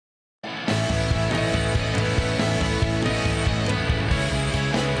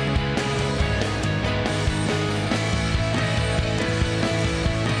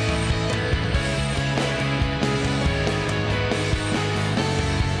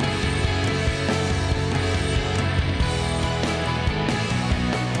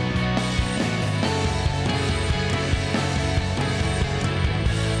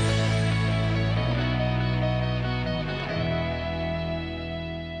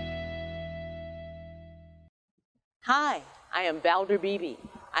Hi, I am Valder Beebe.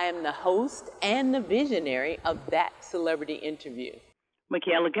 I am the host and the visionary of That Celebrity Interview.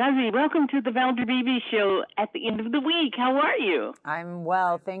 Michaela Guzzi, welcome to the Valder Beebe Show at the end of the week. How are you? I'm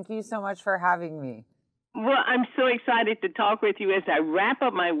well. Thank you so much for having me. Well, I'm so excited to talk with you as I wrap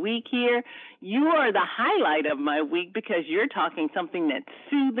up my week here. You are the highlight of my week because you're talking something that's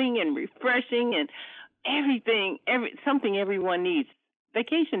soothing and refreshing and something everyone needs.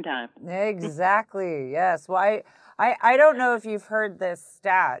 Vacation time. Exactly. Yes. Well, I don't know if you've heard this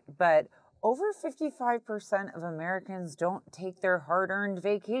stat, but over 55% of Americans don't take their hard-earned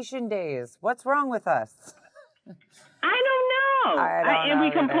vacation days. What's wrong with us? I don't know. I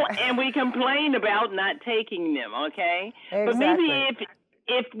don't know and we complain about not taking them, okay? Exactly. But maybe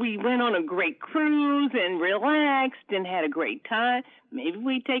if we went on a great cruise and relaxed and had a great time, maybe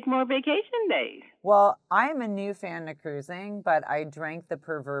we'd take more vacation days. Well, I'm a new fan of cruising, but I drank the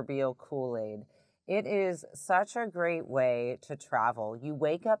proverbial Kool-Aid. It is such a great way to travel. You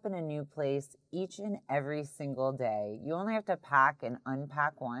wake up in a new place each and every single day. You only have to pack and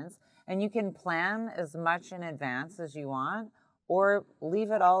unpack once, and you can plan as much in advance as you want, or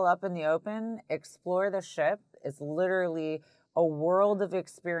leave it all up in the open, explore the ship. It's literally a world of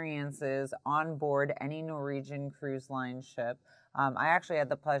experiences on board any Norwegian cruise line ship. I actually had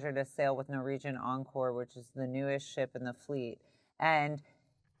the pleasure to sail with Norwegian Encore, which is the newest ship in the fleet. And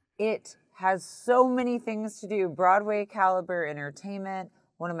it has so many things to do. Broadway caliber entertainment.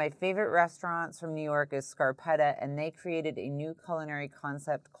 One of my favorite restaurants from New York is Scarpetta, and they created a new culinary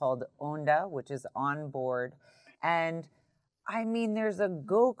concept called Onda, which is on board. And I mean, there's a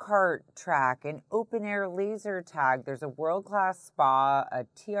go-kart track, an open-air laser tag. There's a world-class spa, a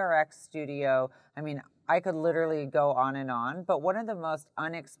TRX studio. I mean, I could literally go on, but one of the most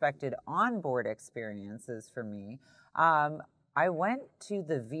unexpected onboard experiences for me, I went to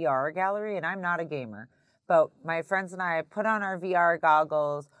the VR gallery, and I'm not a gamer, but my friends and I put on our VR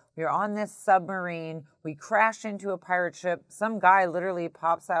goggles. We were on this submarine. We crashed into a pirate ship. Some guy literally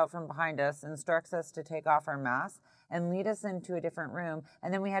pops out from behind us, instructs us to take off our masks, and lead us into a different room.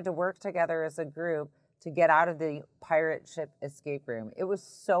 And then we had to work together as a group to get out of the pirate ship escape room. It was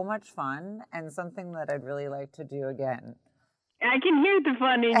so much fun and something that I'd really like to do again. I can hear the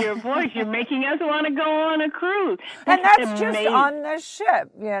fun in your voice. You're making us want to go on a cruise. And that's just on the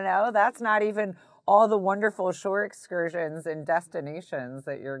ship, you know? That's not even all the wonderful shore excursions and destinations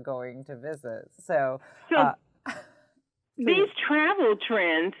that you're going to visit. So these travel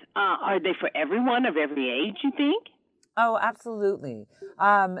trends, are they for everyone of every age, you think? Oh, absolutely.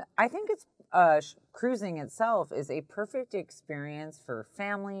 I think it's cruising itself is a perfect experience for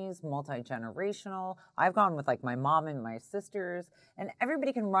families, multi-generational. I've gone with like my mom and my sisters, and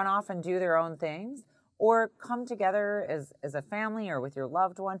everybody can run off and do their own things or come together as a family or with your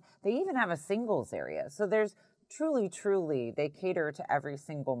loved one. They even have a singles area. So there's truly, they cater to every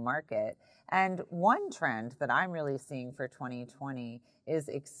single market. And one trend that I'm really seeing for 2020 is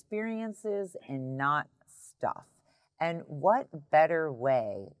experiences and not stuff. And what better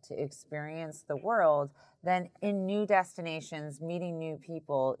way to experience the world than in new destinations, meeting new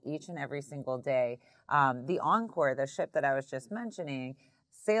people each and every single day. The Encore, the ship that I was just mentioning,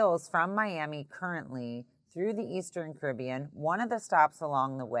 sails from Miami currently through the Eastern Caribbean. One of the stops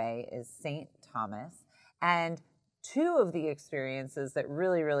along the way is St. Thomas. And two of the experiences that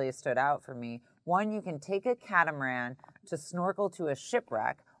really stood out for me, one, you can take a catamaran to snorkel to a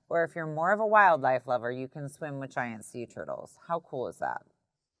shipwreck, or if you're more of a wildlife lover, you can swim with giant sea turtles. How cool is that?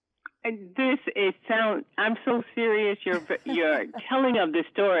 I'm so serious. Your telling of the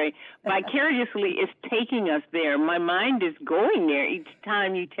story vicariously is taking us there. My mind is going there each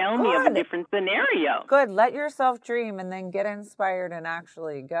time you tell me of a different scenario. Good. Let yourself dream and then get inspired and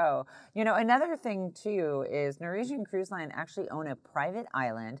actually go. You know, another thing too is Norwegian Cruise Line actually own a private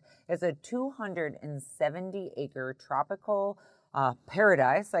island. It's a 270-acre tropical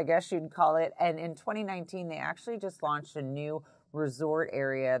paradise, I guess you'd call it. And in 2019, they actually just launched a new resort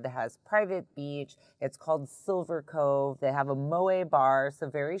area that has private beach. It's called Silver Cove. They have a Moe bar, so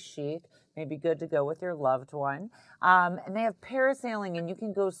very chic, maybe good to go with your loved one. And they have parasailing, and you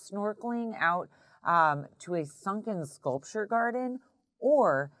can go snorkeling out to a sunken sculpture garden,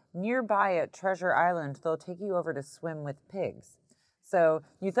 or nearby at Treasure Island, they'll take you over to swim with pigs. So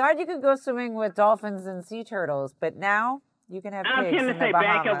you thought you could go swimming with dolphins and sea turtles, but now you can have pigs in the Bahamas. I was going to say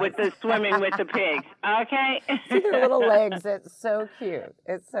back up with the swimming with the pigs, okay? See their little legs. It's so cute.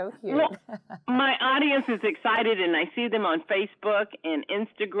 It's so cute. Well, my audience is excited, and I see them on Facebook and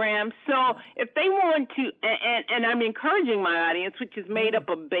Instagram. So if they want to, and I'm encouraging my audience, which is made up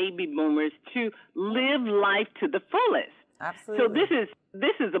of baby boomers, to live life to the fullest. Absolutely. So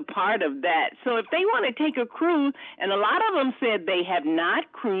this is a part of that. So if they want to take a cruise, and a lot of them said they have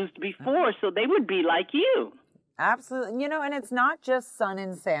not cruised before, so they would be like you. Absolutely. And it's not just sun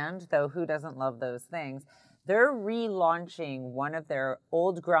and sand, though. Who doesn't love those things? They're relaunching one of their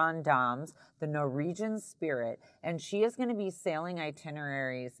old grand dames, the Norwegian Spirit, and she is going to be sailing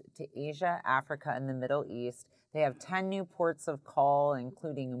itineraries to Asia, Africa, and the Middle East. They have 10 new ports of call,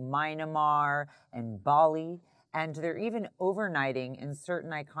 including Myanmar and Bali, and they're even overnighting in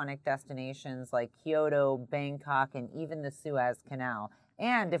certain iconic destinations like Kyoto, Bangkok, and even the Suez Canal.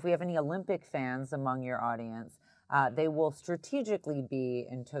 And if we have any Olympic fans among your audience, they will strategically be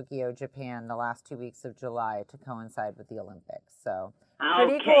in Tokyo, Japan, the last 2 weeks of July to coincide with the Olympics. So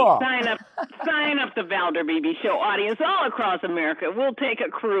pretty cool. Sign up the Valder Beebe Show audience all across America. We'll take a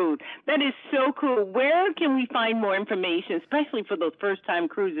cruise. That is so cool. Where can we find more information, especially for those first-time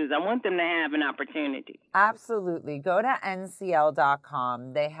cruises? I want them to have an opportunity. Absolutely. Go to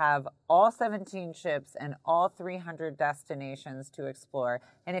ncl.com. They have all 17 ships and all 300 destinations to explore.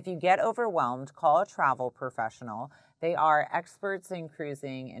 And if you get overwhelmed, call a travel professional. They are experts in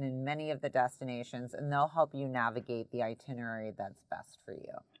cruising and in many of the destinations, and they'll help you navigate the itinerary that's best for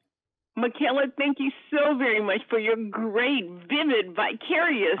you. Michaela, thank you so very much for your great, vivid,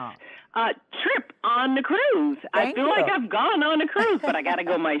 vicarious trip on the cruise. I feel like I've gone on a cruise, but I got to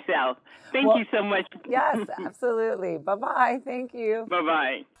go myself. Thank you so much. Yes, absolutely. Bye-bye. Thank you.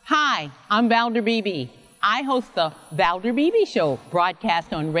 Bye-bye. Hi, I'm Valder Beebe. I host the Valder Beebe Show,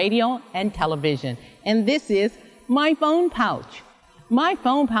 broadcast on radio and television, and this is My Phone Pouch. My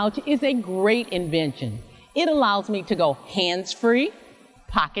phone pouch is a great invention. It allows me to go hands-free,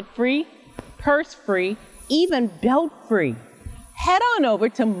 pocket-free, purse-free, even belt-free. Head on over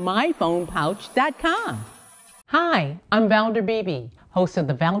to myphonepouch.com. Hi, I'm Valder Beebe, host of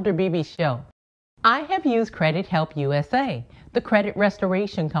the Valder Beebe Show. I have used Credit Help USA, the credit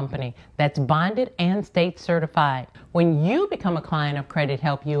restoration company that's bonded and state certified. When you become a client of Credit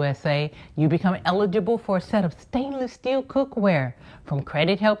Help USA, you become eligible for a set of stainless steel cookware from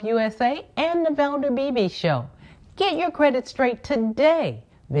Credit Help USA and the Valder Beebe Show. Get your credit straight today.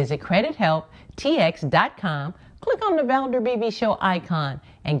 Visit credithelptx.com, click on the Valder Beebe Show icon,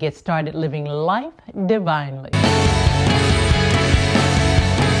 and get started living life divinely.